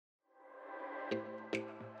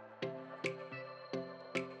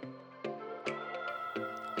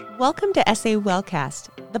Welcome to SA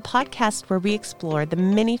Wellcast, the podcast where we explore the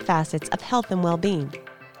many facets of health and well-being.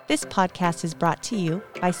 This podcast is brought to you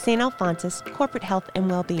by St. Alphonsus Corporate Health and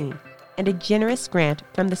Wellbeing and a generous grant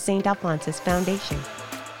from the St. Alphonsus Foundation.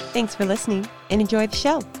 Thanks for listening and enjoy the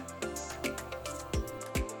show.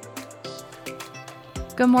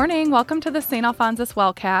 Good morning. Welcome to the St. Alphonsus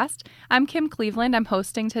Wellcast. I'm Kim Kleaveland. I'm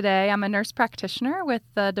hosting today. I'm a nurse practitioner with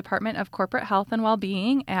the Department of Corporate Health and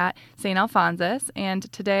Wellbeing at St. Alphonsus.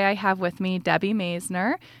 And today I have with me Debra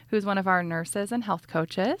Maser, who's one of our nurses and health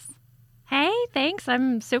coaches. Hey, thanks.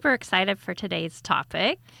 I'm super excited for today's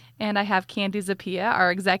topic. And I have Candi Zappia,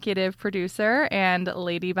 our executive producer and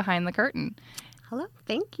lady behind the curtain. Hello.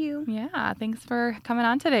 Thank you. Yeah, thanks for coming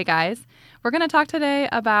on today, guys. We're going to talk today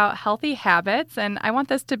about healthy habits, and I want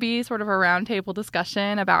this to be sort of a roundtable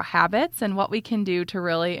discussion about habits and what we can do to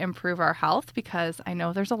really improve our health, because I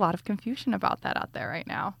know there's a lot of confusion about that out there right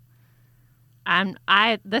now.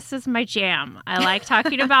 This is my jam. I like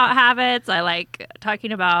talking about habits. I like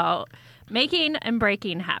talking about making and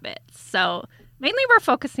breaking habits. So mainly we're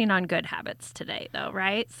focusing on good habits today, though,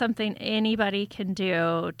 right? Something anybody can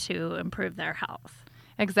do to improve their health.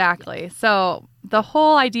 Exactly. So the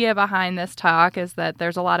whole idea behind this talk is that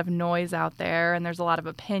there's a lot of noise out there and there's a lot of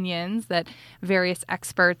opinions that various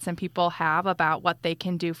experts and people have about what they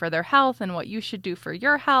can do for their health and what you should do for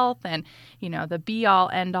your health and, the be-all,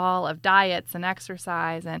 end-all of diets and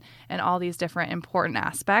exercise and all these different important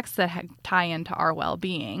aspects that tie into our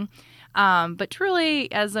well-being. But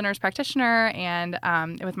truly, as a nurse practitioner and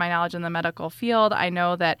with my knowledge in the medical field, I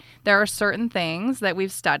know that there are certain things that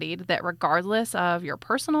we've studied that regardless of your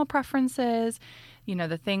personal preferences,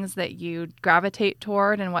 the things that you gravitate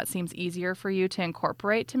toward and what seems easier for you to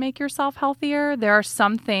incorporate to make yourself healthier, there are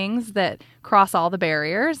some things that cross all the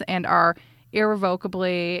barriers and are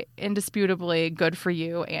irrevocably, indisputably good for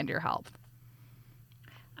you and your health.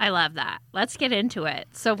 I love that. Let's get into it.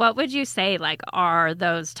 So what would you say, are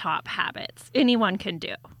those top habits anyone can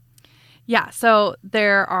do? Yeah, so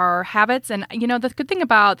there are habits, and the good thing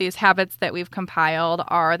about these habits that we've compiled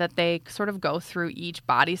are that they sort of go through each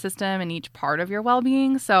body system and each part of your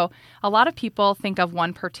well-being. So a lot of people think of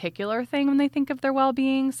one particular thing when they think of their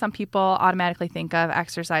well-being. Some people automatically think of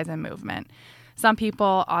exercise and movement. Some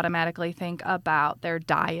people automatically think about their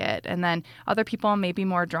diet, and then other people may be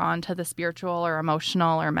more drawn to the spiritual or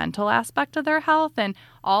emotional or mental aspect of their health, and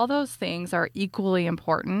all those things are equally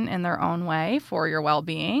important in their own way for your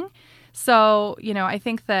well-being. So, I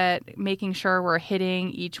think that making sure we're hitting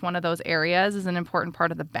each one of those areas is an important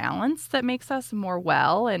part of the balance that makes us more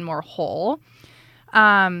well and more whole.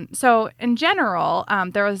 So in general,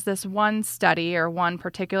 there was this one study or one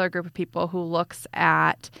particular group of people who looks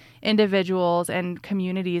at individuals and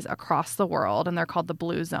communities across the world, and they're called the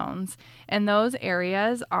blue zones. And those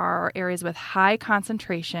areas are areas with high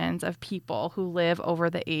concentrations of people who live over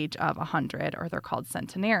the age of 100, or they're called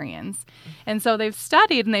centenarians. And so they've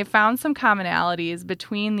studied and they've found some commonalities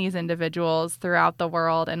between these individuals throughout the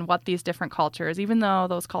world and what these different cultures, even though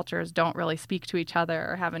those cultures don't really speak to each other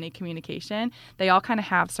or have any communication, they all kind of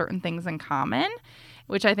have certain things in common,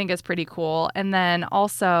 which I think is pretty cool. And then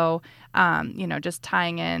also, just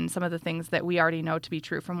tying in some of the things that we already know to be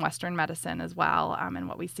true from Western medicine as well, and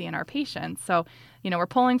what we see in our patients. So, we're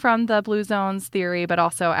pulling from the blue zones theory, but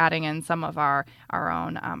also adding in some of our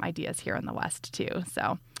own ideas here in the West too.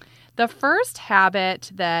 So the first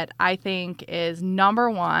habit that I think is number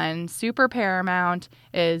one, super paramount,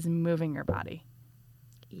 is moving your body.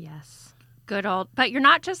 Yes. Good old, but you're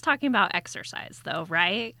not just talking about exercise though,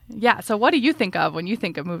 right? Yeah. So what do you think of when you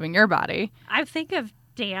think of moving your body? I think of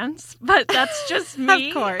dance, but that's just me.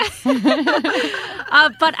 Of course.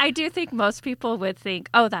 But I do think most people would think,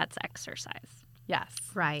 oh, that's exercise. Yes.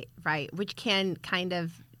 Right. Which can kind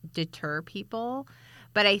of deter people.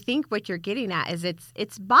 But I think what you're getting at is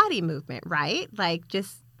it's body movement, right? Like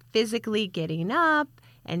just physically getting up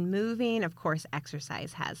and moving. Of course,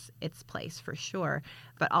 exercise has its place for sure,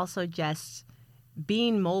 but also just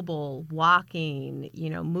being mobile, walking,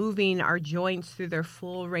 moving our joints through their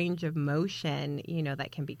full range of motion,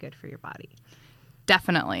 that can be good for your body.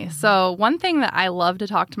 Definitely. So one thing that I love to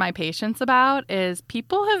talk to my patients about is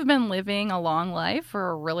people have been living a long life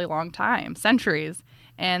for a really long time, centuries,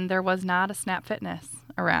 and there was not a Snap Fitness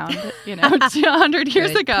around, 100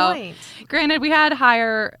 years ago. Point. Granted, we had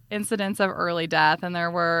higher incidence of early death, and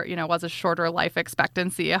there was a shorter life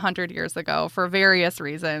expectancy 100 years ago for various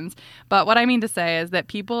reasons. But what I mean to say is that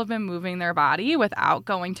people have been moving their body without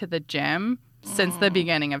going to the gym since the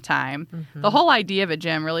beginning of time. Mm-hmm. The whole idea of a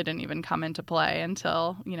gym really didn't even come into play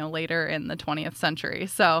until, later in the 20th century.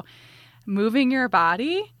 So moving your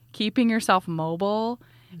body, keeping yourself mobile,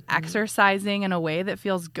 exercising in a way that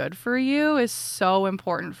feels good for you is so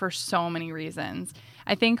important for so many reasons.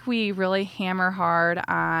 I think we really hammer hard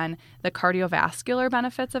on the cardiovascular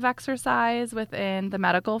benefits of exercise within the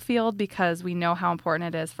medical field because we know how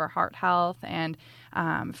important it is for heart health and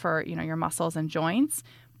for your muscles and joints.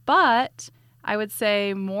 But I would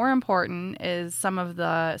say more important is some of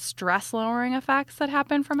the stress lowering effects that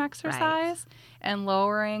happen from exercise and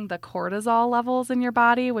lowering the cortisol levels in your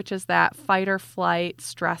body, which is that fight or flight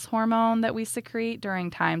stress hormone that we secrete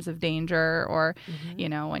during times of danger or,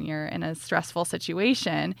 when you're in a stressful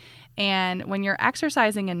situation. And when you're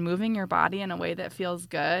exercising and moving your body in a way that feels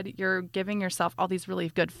good, you're giving yourself all these really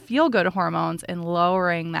good feel-good hormones and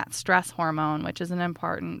lowering that stress hormone, which is an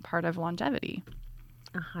important part of longevity.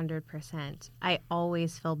 100%. I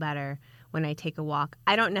always feel better when I take a walk.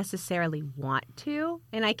 I don't necessarily want to,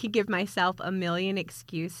 and I could give myself a million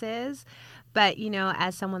excuses. But,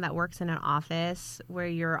 as someone that works in an office where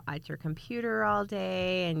you're at your computer all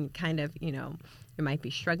day and kind of, you might be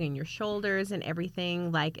shrugging your shoulders and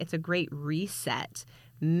everything, like it's a great reset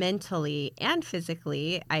mentally and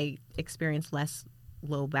physically. I experience less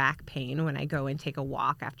low back pain when I go and take a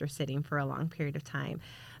walk after sitting for a long period of time.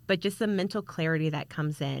 But just the mental clarity that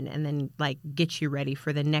comes in and then gets you ready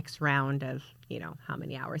for the next round of, how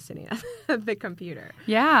many hours sitting at the computer.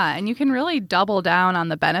 Yeah, and you can really double down on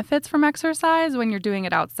the benefits from exercise when you're doing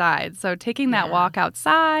it outside. So taking that walk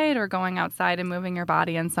outside or going outside and moving your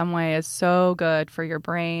body in some way is so good for your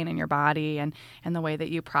brain and your body and the way that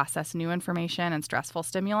you process new information and stressful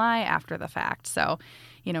stimuli after the fact. So,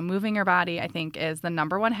 moving your body, I think, is the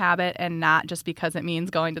number one habit, and not just because it means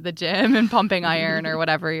going to the gym and pumping iron or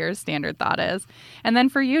whatever your standard thought is. And then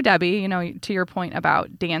for you, Debbie, to your point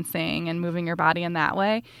about dancing and moving your body in that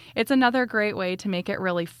way, it's another great way to make it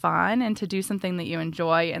really fun and to do something that you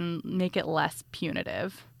enjoy and make it less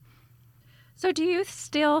punitive. So do you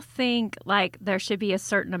still think there should be a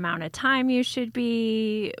certain amount of time you should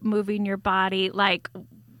be moving your body,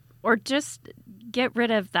 or just get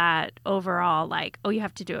rid of that overall, you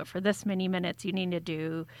have to do it for this many minutes, you need to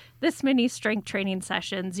do this many strength training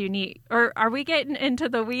sessions, or are we getting into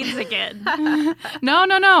the weeds again? No.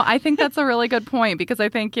 I think that's a really good point because I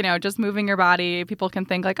think, just moving your body, people can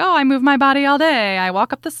think I move my body all day. I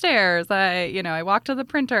walk up the stairs. I walk to the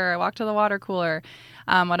printer. I walk to the water cooler.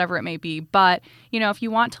 Whatever it may be. But, if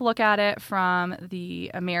you want to look at it from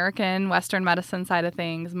the American Western medicine side of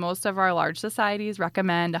things, most of our large societies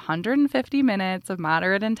recommend 150 minutes of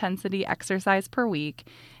moderate intensity exercise per week.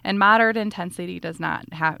 And moderate intensity does not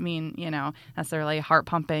mean, necessarily heart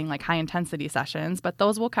pumping, high intensity sessions, but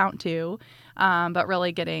those will count too. But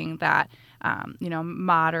really getting that,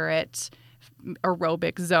 moderate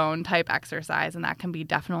aerobic zone type exercise, and that can be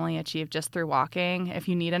definitely achieved just through walking. If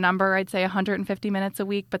you need a number, I'd say 150 minutes a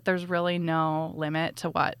week, but there's really no limit to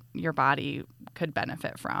what your body could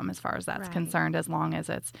benefit from as far as that's concerned, as long as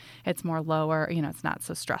it's more lower, it's not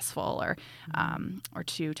so stressful or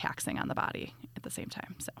too taxing on the body at the same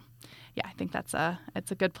time. So yeah, I think it's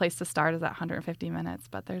a good place to start is at 150 minutes,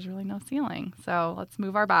 but there's really no ceiling. So let's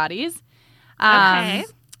move our bodies. Okay.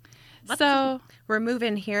 So we're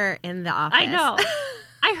moving here in the office. I know.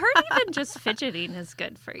 I heard even just fidgeting is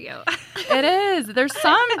good for you. It is.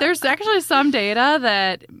 There's actually some data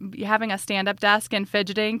that having a stand-up desk and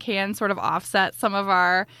fidgeting can sort of offset some of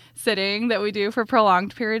our sitting that we do for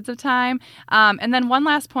prolonged periods of time. And then one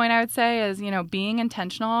last point I would say is, being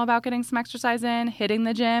intentional about getting some exercise in. Hitting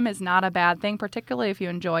the gym is not a bad thing, particularly if you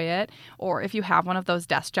enjoy it or if you have one of those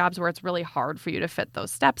desk jobs where it's really hard for you to fit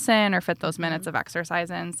those steps in or fit those minutes of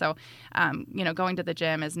exercise in. So, going to the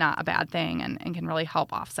gym is not a bad thing and can really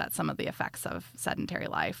help offset some of the effects of sedentary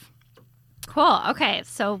life. Cool. Okay.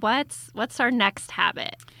 So what's our next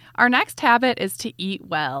habit? Our next habit is to eat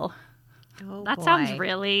well. Oh, that boy. sounds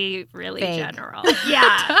really, really Vague. general.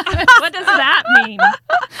 Yeah. What does that mean?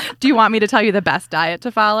 Do you want me to tell you the best diet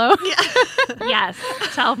to follow? Yes.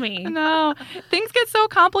 Tell me. No. Things get so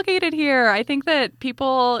complicated here. I think that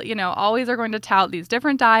people, always are going to tout these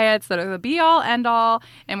different diets that are the be-all, end-all,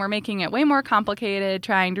 and we're making it way more complicated,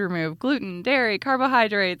 trying to remove gluten, dairy,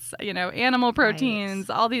 carbohydrates, animal proteins,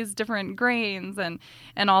 all these different grains and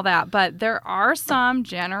all that. But there are some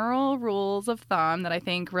general rules of thumb that I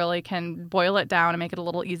think really can boil it down and make it a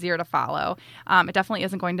little easier to follow. It definitely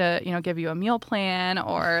isn't going to, give you a meal plan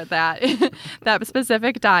or that that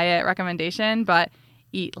specific diet recommendation, but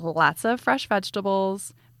eat lots of fresh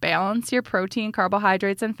vegetables, balance your protein,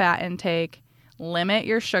 carbohydrates, and fat intake, limit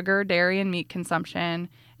your sugar, dairy, and meat consumption,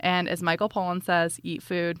 and as Michael Pollan says, eat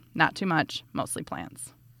food, not too much, mostly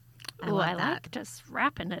plants. I like just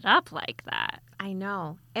wrapping it up like that. I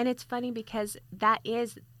know. And it's funny because that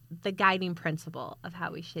is the guiding principle of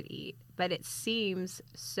how we should eat, but it seems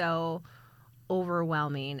so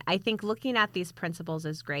overwhelming. I think looking at these principles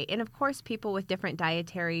is great. And of course, people with different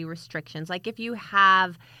dietary restrictions, like if you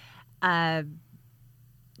have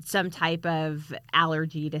some type of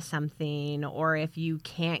allergy to something, or if you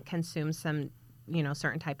can't consume some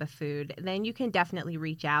certain type of food, then you can definitely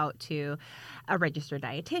reach out to a registered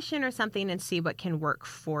dietitian or something and see what can work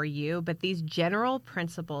for you. But these general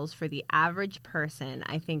principles for the average person,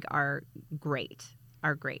 I think, are great.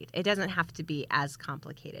 It doesn't have to be as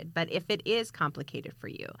complicated, but if it is complicated for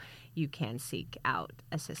you, you can seek out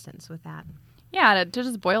assistance with that. Yeah, to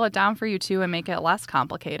just boil it down for you too and make it less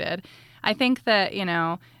complicated. I think that,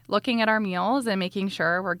 looking at our meals and making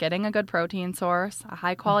sure we're getting a good protein source, a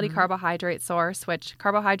high-quality carbohydrate source, which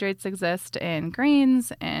carbohydrates exist in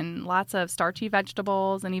grains and lots of starchy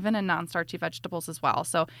vegetables and even in non-starchy vegetables as well.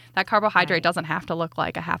 So that carbohydrate doesn't have to look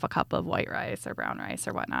like a half a cup of white rice or brown rice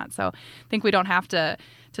or whatnot. So I think we don't have to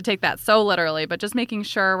take that so literally, but just making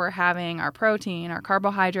sure we're having our protein, our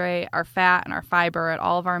carbohydrate, our fat, and our fiber at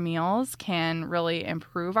all of our meals can really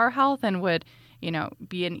improve our health and would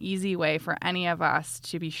be an easy way for any of us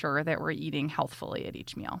to be sure that we're eating healthfully at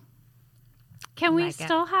each meal. Can we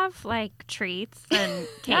still have treats and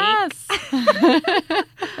cake? Yes.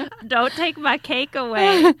 Don't take my cake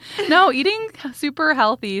away. No, eating super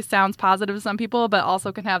healthy sounds positive to some people, but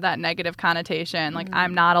also can have that negative connotation. Like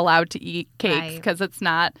I'm not allowed to eat cakes because it's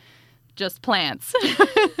not just plants.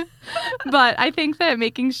 But I think that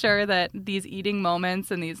making sure that these eating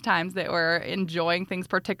moments and these times that we're enjoying things,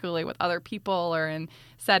 particularly with other people or in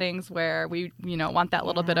settings where we, want that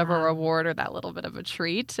little bit of a reward or that little bit of a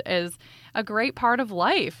treat is a great part of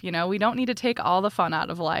life. We don't need to take all the fun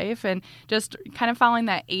out of life, and just kind of following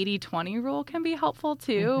that 80-20 rule can be helpful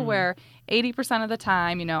too, where 80% of the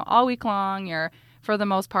time, all week long, you're for the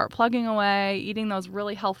most part plugging away, eating those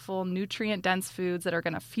really healthful, nutrient-dense foods that are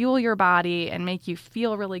going to fuel your body and make you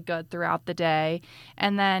feel really good throughout the day.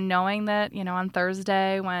 And then knowing that, on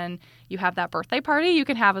Thursday when you have that birthday party, you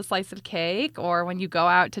can have a slice of cake, or when you go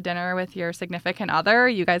out to dinner with your significant other,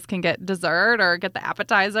 you guys can get dessert or get the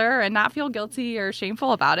appetizer and not feel guilty or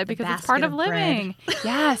shameful about it because it's part of living.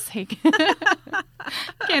 Yes.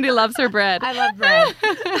 Candi loves her bread. I love bread.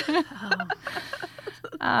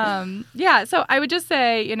 So I would just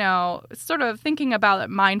say, sort of thinking about it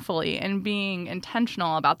mindfully and being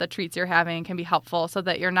intentional about the treats you're having can be helpful so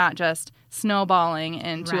that you're not just snowballing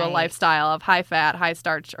into a lifestyle of high fat, high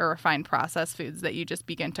starch, or refined processed foods that you just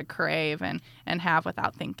begin to crave and have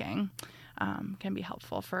without thinking. Can be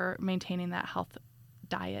helpful for maintaining that health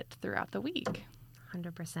diet throughout the week.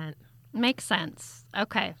 100%. Makes sense.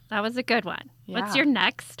 Okay, that was a good one. Yeah. What's your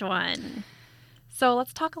next one? So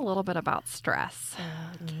let's talk a little bit about stress.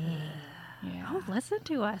 Okay. Yeah. Oh, listen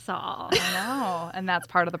to us all. I know, and that's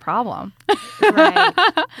part of the problem.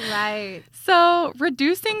 Right. So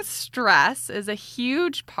reducing stress is a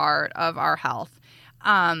huge part of our health.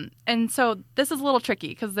 And so this is a little tricky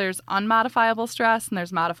because there's unmodifiable stress and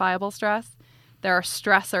there's modifiable stress. There are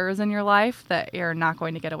stressors in your life that you're not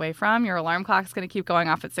going to get away from. Your alarm clock's going to keep going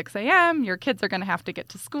off at 6 a.m. Your kids are going to have to get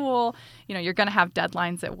to school. You're going to have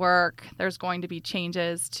deadlines at work. There's going to be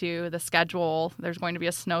changes to the schedule. There's going to be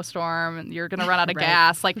a snowstorm. You're going to run out of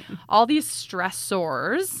gas. Like all these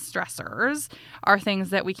stressors are things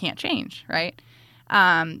that we can't change, right?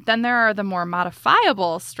 Then there are the more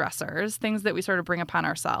modifiable stressors, things that we sort of bring upon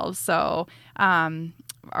ourselves. So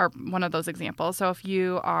are one of those examples. So if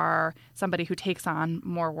you are somebody who takes on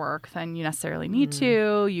more work than you necessarily need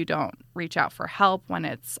to, you don't reach out for help when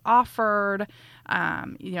it's offered.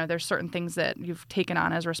 There's certain things that you've taken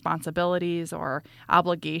on as responsibilities or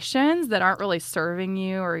obligations that aren't really serving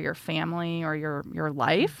you or your family or your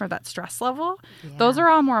life or that stress level. Yeah. Those are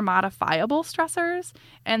all more modifiable stressors.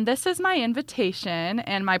 And this is my invitation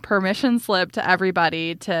and my permission slip to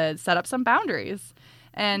everybody to set up some boundaries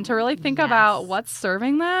and to really think about what's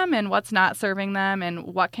serving them and what's not serving them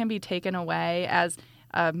and what can be taken away as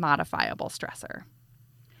a modifiable stressor.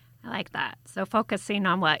 I like that. So focusing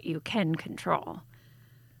on what you can control.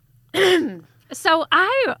 So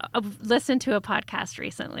I listened to a podcast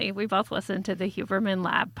recently. We both listened to the Huberman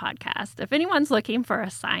Lab podcast. If anyone's looking for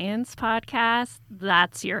a science podcast,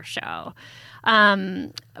 that's your show.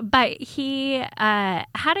 But he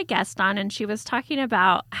had a guest on, and she was talking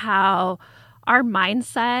about how our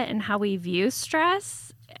mindset and how we view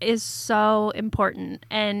stress is so important.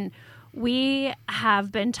 And we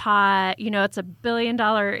have been taught, it's a $1 billion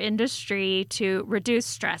industry to reduce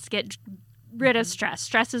stress, get rid of stress.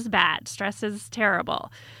 Stress is bad. Stress is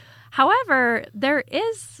terrible. However, there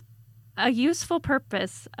is a useful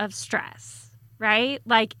purpose of stress, right?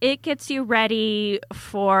 Like it gets you ready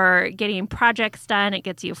for getting projects done. It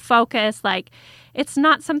gets you focused. Like it's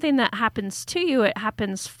not something that happens to you. It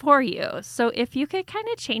happens for you. So if you could kind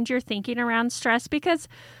of change your thinking around stress, because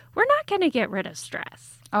we're not going to get rid of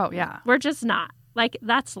stress. Oh, yeah. We're just not. Like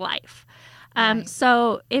that's life. Right.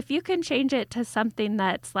 So if you can change it to something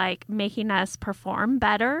that's like making us perform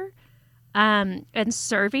better and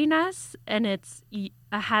serving us, and it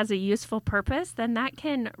has a useful purpose, then that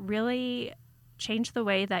can really change the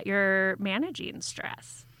way that you're managing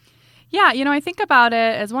stress. Yeah, I think about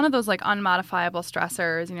it as one of those like unmodifiable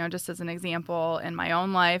stressors, just as an example in my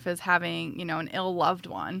own life is having, an ill loved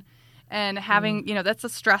one. And having, that's a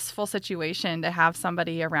stressful situation to have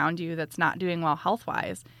somebody around you that's not doing well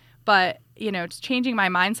health-wise. But, it's changing my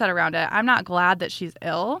mindset around it. I'm not glad that she's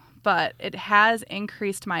ill, but it has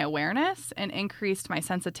increased my awareness and increased my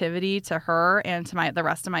sensitivity to her and to the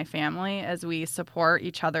rest of my family as we support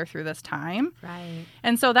each other through this time. Right.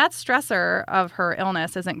 And so that stressor of her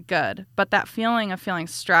illness isn't good, but that feeling of feeling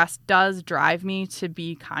stressed does drive me to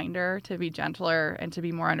be kinder, to be gentler, and to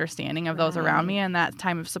be more understanding of those around me in that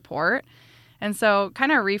time of support. And so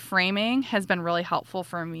kind of reframing has been really helpful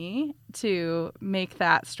for me to make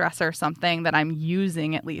that stressor something that I'm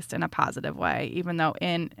using at least in a positive way, even though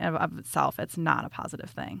in and of itself it's not a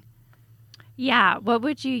positive thing. Yeah. What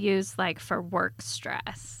would you use like for work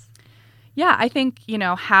stress? Yeah, I think,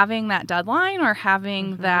 having that deadline or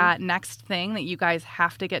having that next thing that you guys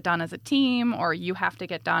have to get done as a team or you have to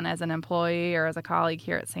get done as an employee or as a colleague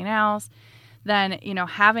here at St. Al's, then,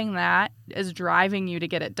 having that is driving you to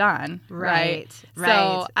get it done. Right.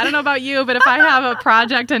 So I don't know about you, but if I have a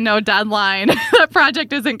project and no deadline, the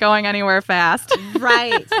project isn't going anywhere fast.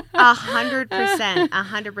 Right. 100%.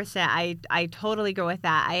 I totally go with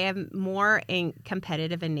that. I am more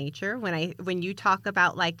competitive in nature. When you talk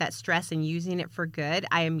about like that stress and using it for good,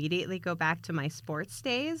 I immediately go back to my sports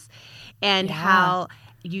days and how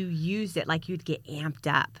you used it like you'd get amped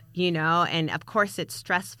up, and of course it's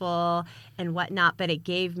stressful and whatnot, but it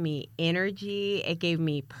gave me energy. It gave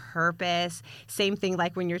me purpose. Same thing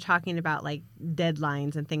like when you're talking about like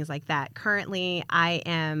deadlines and things like that. Currently, I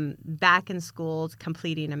am back in school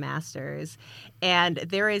completing a master's, and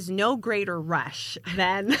there is no greater rush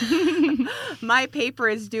than my paper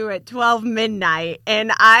is due at 12 midnight,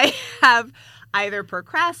 and I have either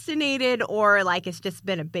procrastinated or like it's just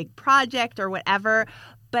been a big project or whatever.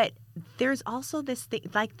 But there's also this thing,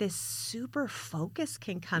 like this super focus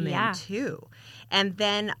can come in too. And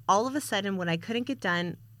then all of a sudden, what I couldn't get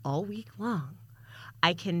done all week long,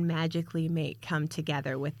 I can magically come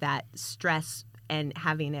together with that stress and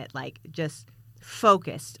having it like just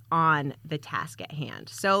focused on the task at hand.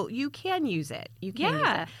 So you can use it. You can use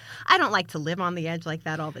it. I don't like to live on the edge like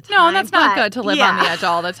that all the time. No, and that's not good to live on the edge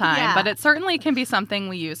all the time. But it certainly can be something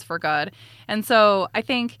we use for good. And so I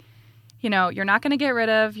think, you're not going to get rid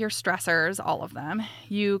of your stressors, all of them.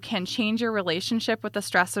 You can change your relationship with the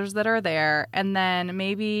stressors that are there and then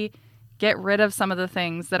maybe get rid of some of the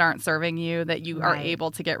things that aren't serving you that you are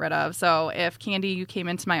able to get rid of. So if, Candi, you came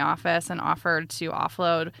into my office and offered to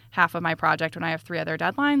offload half of my project when I have 3 other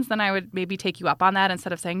deadlines, then I would maybe take you up on that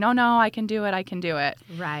instead of saying, no, I can do it.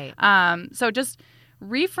 Right. So just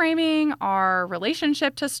reframing our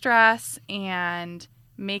relationship to stress and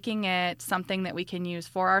making it something that we can use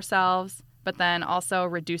for ourselves, but then also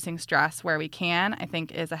reducing stress where we can, I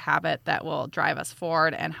think is a habit that will drive us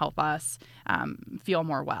forward and help us feel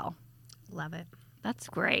more well. Love it. That's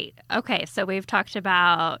great. Okay, so we've talked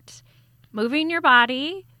about moving your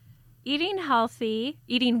body, eating healthy,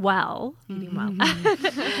 eating well,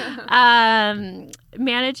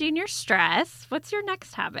 managing your stress. What's your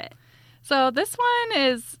next habit? So this one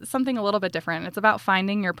is something a little bit different. It's about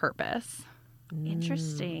finding your purpose.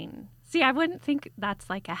 Interesting. See, I wouldn't think that's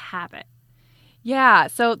like a habit. Yeah.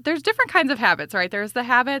 So there's different kinds of habits, right? There's the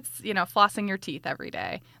habits, flossing your teeth every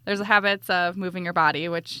day. There's the habits of moving your body,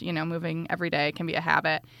 which, moving every day can be a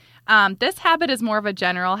habit. This habit is more of a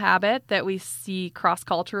general habit that we see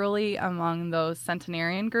cross-culturally among those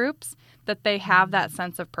centenarian groups, that they have that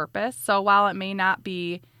sense of purpose. So while it may not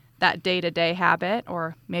be that day-to-day habit,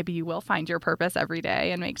 or maybe you will find your purpose every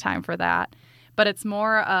day and make time for that, but it's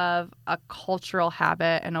more of a cultural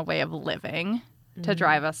habit and a way of living to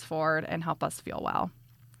drive us forward and help us feel well.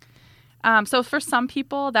 So for some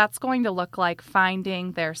people, that's going to look like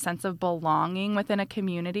finding their sense of belonging within a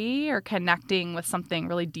community or connecting with something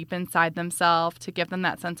really deep inside themselves to give them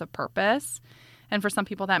that sense of purpose. And for some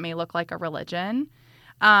people, that may look like a religion.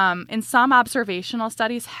 In some observational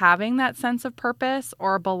studies, having that sense of purpose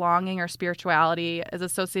or belonging or spirituality is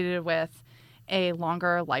associated with a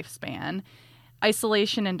longer lifespan.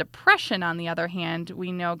 Isolation and depression, on the other hand,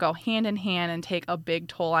 we know go hand in hand and take a big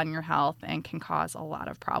toll on your health and can cause a lot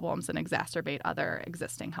of problems and exacerbate other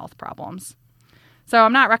existing health problems. So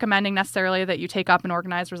I'm not recommending necessarily that you take up an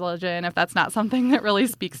organized religion if that's not something that really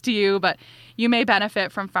speaks to you, but you may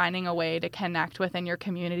benefit from finding a way to connect within your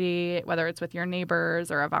community, whether it's with your neighbors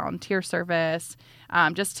or a volunteer service,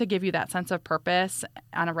 just to give you that sense of purpose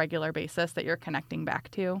on a regular basis that you're connecting back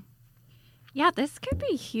to. Yeah, this could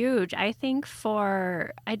be huge. I think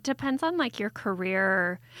it depends on like your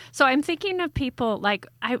career. So I'm thinking of people like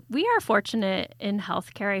we are fortunate in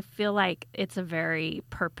healthcare. I feel like it's a very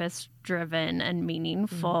purpose-driven and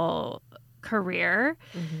meaningful career.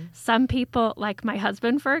 Mm-hmm. Some people, like my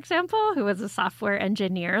husband, for example, who was a software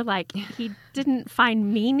engineer, like he didn't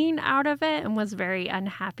find meaning out of it and was very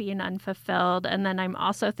unhappy and unfulfilled. And then I'm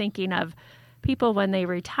also thinking of people when they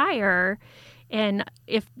retire. And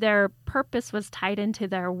if their purpose was tied into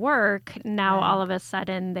their work, now all of a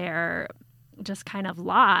sudden they're just kind of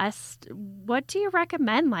lost. What do you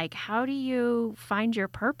recommend? Like, how do you find your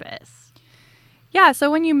purpose? Yeah, so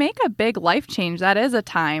when you make a big life change, that is a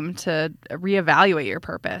time to reevaluate your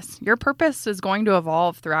purpose. Your purpose is going to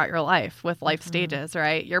evolve throughout your life with life stages,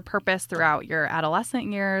 right? Your purpose throughout your adolescent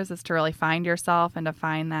years is to really find yourself and to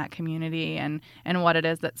find that community and what it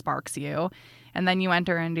is that sparks you. And then you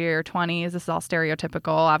enter into your 20s. This is all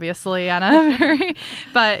stereotypical, obviously, on a very,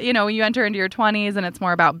 but you enter into your 20s and it's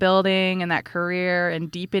more about building and that career and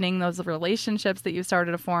deepening those relationships that you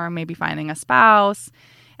started to form, maybe finding a spouse.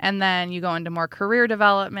 And then you go into more career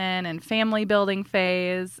development and family building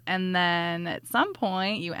phase. And then at some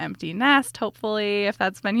point you empty nest, hopefully, if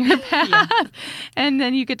that's been your path. Yeah. And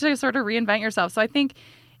then you get to sort of reinvent yourself. So I think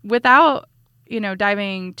without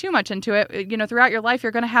diving too much into it, throughout your life,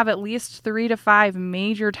 you're going to have at least 3 to 5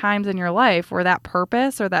 major times in your life where that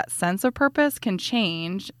purpose or that sense of purpose can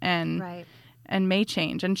change and may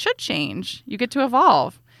change and should change. You get to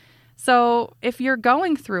evolve. So if you're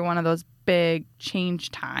going through one of those big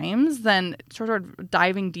change times, then sort of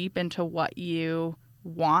diving deep into what you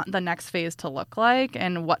want the next phase to look like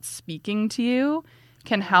and what's speaking to you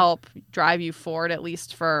can help drive you forward, at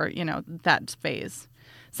least for, that phase.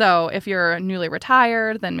 So if you're newly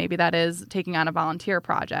retired, then maybe that is taking on a volunteer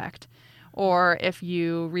project. Or if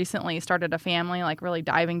you recently started a family, like really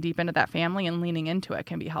diving deep into that family and leaning into it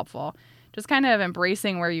can be helpful. Just kind of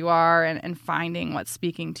embracing where you are and finding what's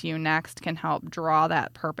speaking to you next can help draw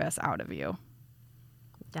that purpose out of you.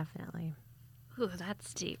 Definitely. Ooh,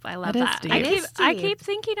 that's deep. I love that. I keep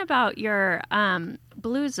thinking about your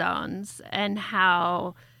blue zones and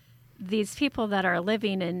how these people that are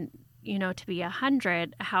living in, to be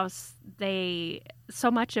 100, how so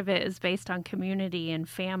much of it is based on community and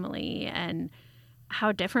family, and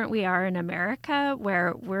how different we are in America,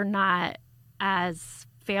 where we're not as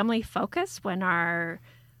family focused. When our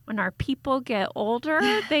people get older,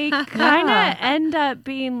 they kind of end up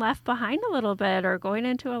being left behind a little bit, or going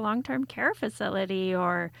into a long-term care facility,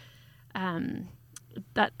 or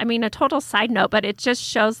a total side note, but it just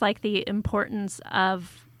shows like the importance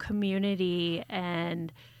of community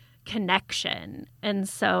and connection. And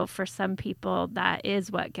so for some people, that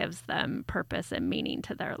is what gives them purpose and meaning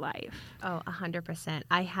to their life. Oh, 100%.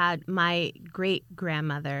 I had my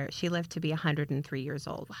great-grandmother, she lived to be 103 years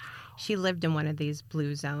old. Wow. She lived in one of these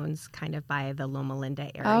blue zones kind of by the Loma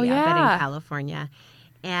Linda area, but in California.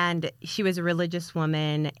 And she was a religious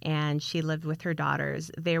woman, and she lived with her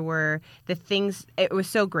daughters. There were the things, it was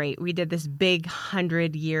so great. We did this big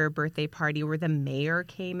 100-year birthday party where the mayor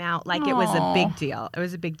came out. Like, it was a big deal. It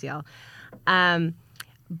was a big deal.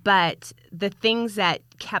 But the things that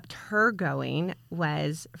kept her going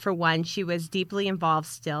was, for one, she was deeply involved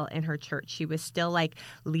still in her church. She was still, like,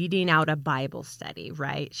 leading out a Bible study,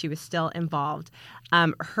 right? She was still involved.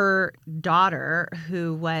 Her daughter,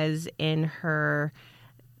 who was in her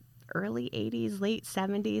early 80s, late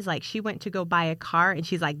 70s, like, she went to go buy a car and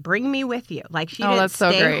she's like, bring me with you. Like, she didn't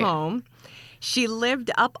stay home. She lived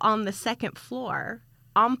up on the second floor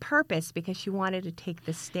on purpose because she wanted to take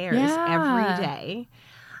the stairs every day.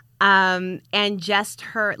 And just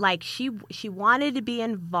her, like, she wanted to be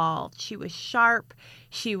involved. She was sharp.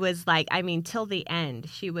 She was like, till the end,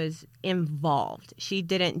 she was involved. She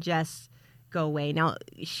didn't just go away. Now,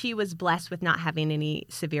 she was blessed with not having any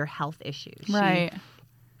severe health issues. Right.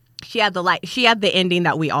 She had the ending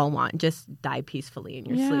that we all want, just die peacefully in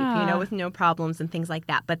your sleep, with no problems and things like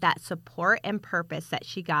that. But that support and purpose that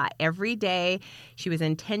she got every day, she was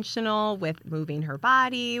intentional with moving her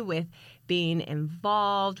body, with being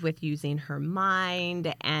involved, with using her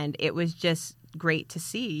mind. And it was just great to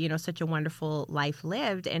see, such a wonderful life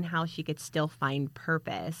lived and how she could still find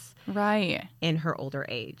purpose in her older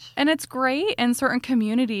age. And it's great in certain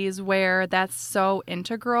communities where that's so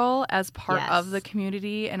integral as part of the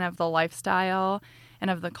community and of the lifestyle and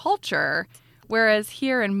of the culture. Whereas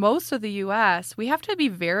here in most of the U.S., we have to be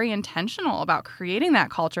very intentional about creating that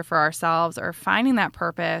culture for ourselves or finding that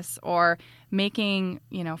purpose or making,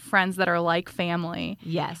 friends that are like family.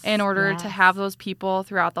 Yes. In order to have those people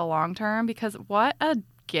throughout the long term. Because what a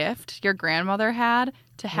gift your grandmother had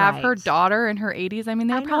to have her daughter in her 80s. I mean,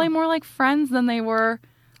 they were probably more like friends than they were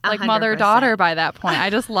like 100%. Mother-daughter by that point. I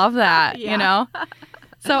just love that,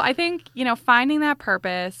 So I think, finding that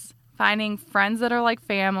purpose, finding friends that are like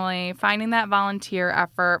family, finding that volunteer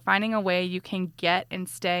effort, finding a way you can get and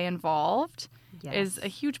stay involved is a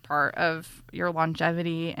huge part of your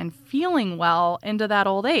longevity and feeling well into that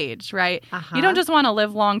old age, right? You don't just want to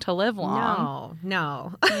live long to live long.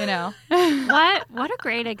 No. What a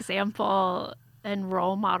great example and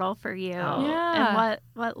role model for you. And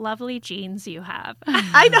what lovely genes you have.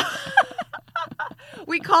 I know.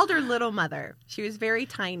 We called her Little Mother. She was very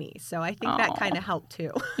tiny, so I think that kind of helped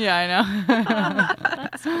too. Yeah, I know.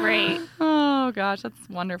 That's great. Oh, gosh, that's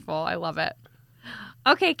wonderful. I love it.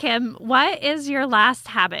 Okay, Kim, what is your last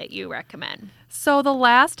habit you recommend? So the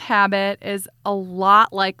last habit is a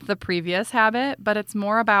lot like the previous habit, but it's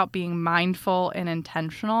more about being mindful and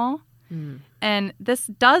intentional. And this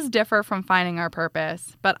does differ from finding our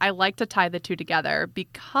purpose, but I like to tie the two together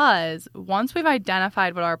because once we've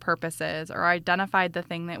identified what our purpose is or identified the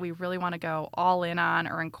thing that we really want to go all in on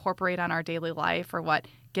or incorporate on our daily life or what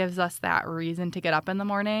gives us that reason to get up in the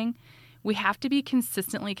morning, we have to be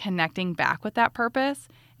consistently connecting back with that purpose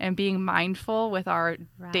and being mindful with our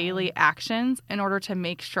daily actions in order to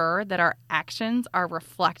make sure that our actions are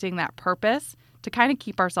reflecting that purpose to kind of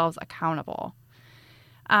keep ourselves accountable.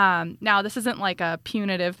 Now, this isn't like a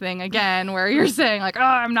punitive thing, again, where you're saying like, oh,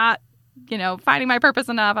 I'm not, finding my purpose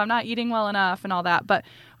enough. I'm not eating well enough and all that. But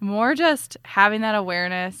more just having that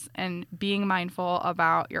awareness and being mindful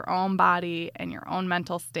about your own body and your own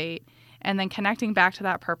mental state and then connecting back to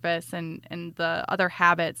that purpose and the other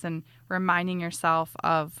habits and reminding yourself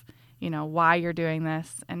of, why you're doing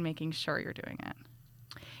this and making sure you're doing it.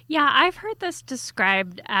 Yeah, I've heard this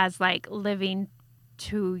described as like living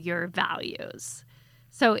to your values.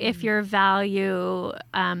 So if you value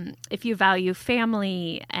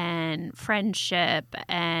family and friendship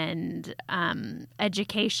and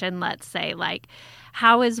education, let's say, like,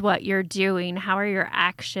 how is what you're doing, how are your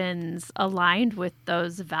actions aligned with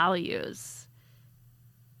those values?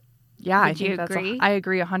 Yeah, Would you agree? I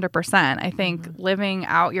agree 100%. I think living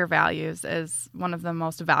out your values is one of the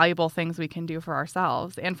most valuable things we can do for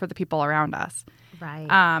ourselves and for the people around us.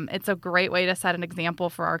 Right. It's a great way to set an example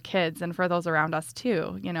for our kids and for those around us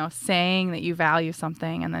too. Saying that you value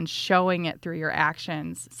something and then showing it through your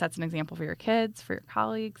actions sets an example for your kids, for your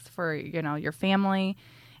colleagues, for, your family,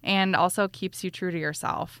 and also keeps you true to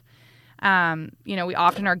yourself. We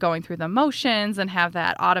often are going through the motions and have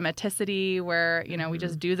that automaticity where, we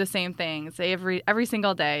just do the same things every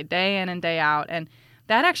single day, day in and day out. And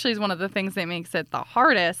that actually is one of the things that makes it the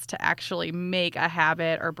hardest to actually make a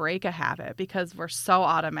habit or break a habit because we're so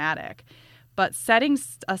automatic. But setting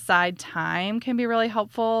aside time can be really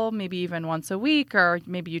helpful, maybe even once a week, or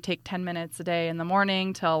maybe you take 10 minutes a day in the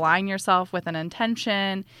morning to align yourself with an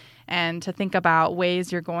intention and to think about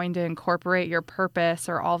ways you're going to incorporate your purpose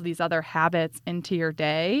or all of these other habits into your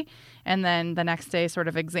day. And then the next day sort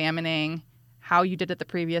of examining how you did it the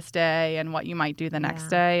previous day and what you might do the next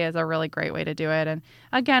day is a really great way to do it. And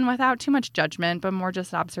again, without too much judgment, but more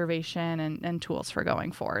just observation and tools for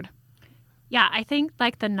going forward. Yeah, I think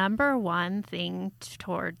like the number one thing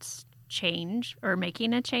towards change or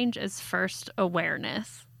making a change is first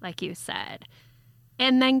awareness, like you said,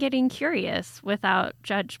 and then getting curious without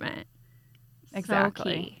judgment.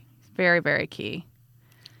 Exactly. So key. Very, very key.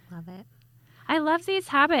 Love it. I love these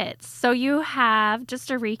habits. So you have, just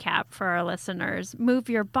a recap for our listeners, move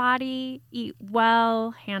your body, eat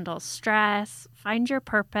well, handle stress, find your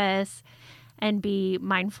purpose, and be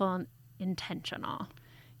mindful and intentional.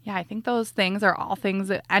 Yeah, I think those things are all things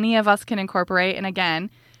that any of us can incorporate. And again,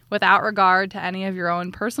 without regard to any of your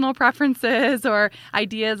own personal preferences or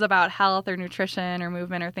ideas about health or nutrition or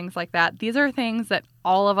movement or things like that, these are things that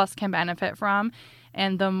all of us can benefit from.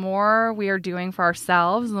 And the more we are doing for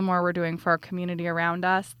ourselves, the more we're doing for our community around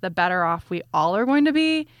us, the better off we all are going to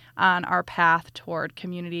be on our path toward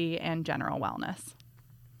community and general wellness.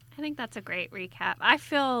 I think that's a great recap. I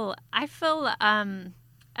feel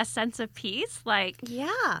a sense of peace,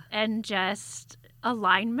 and just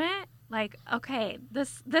alignment, like, okay,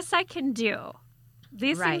 this I can do.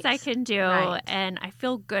 These Right. things I can do, Right. and I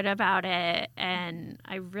feel good about it. And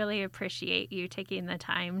I really appreciate you taking the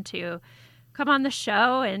time to come on the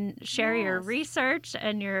show and share your Yes. research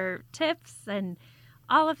and your tips and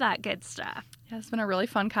all of that good stuff. Yeah, it's been a really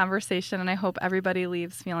fun conversation, and I hope everybody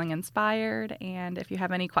leaves feeling inspired. And if you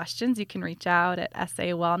have any questions, you can reach out at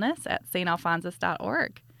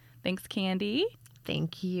sawellness@stalphonsus.org. Thanks, Candi.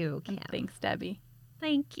 Thank you, Kim. And thanks, Debbie.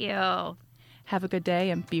 Thank you. Have a good day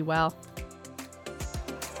and be well.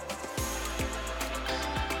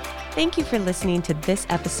 Thank you for listening to this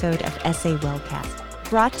episode of SA Wellcast,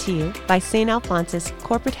 brought to you by St. Alphonsus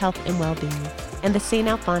Corporate Health and Wellbeing and the St.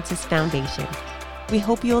 Alphonsus Foundation. We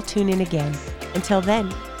hope you'll tune in again. Until then,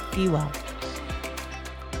 be well.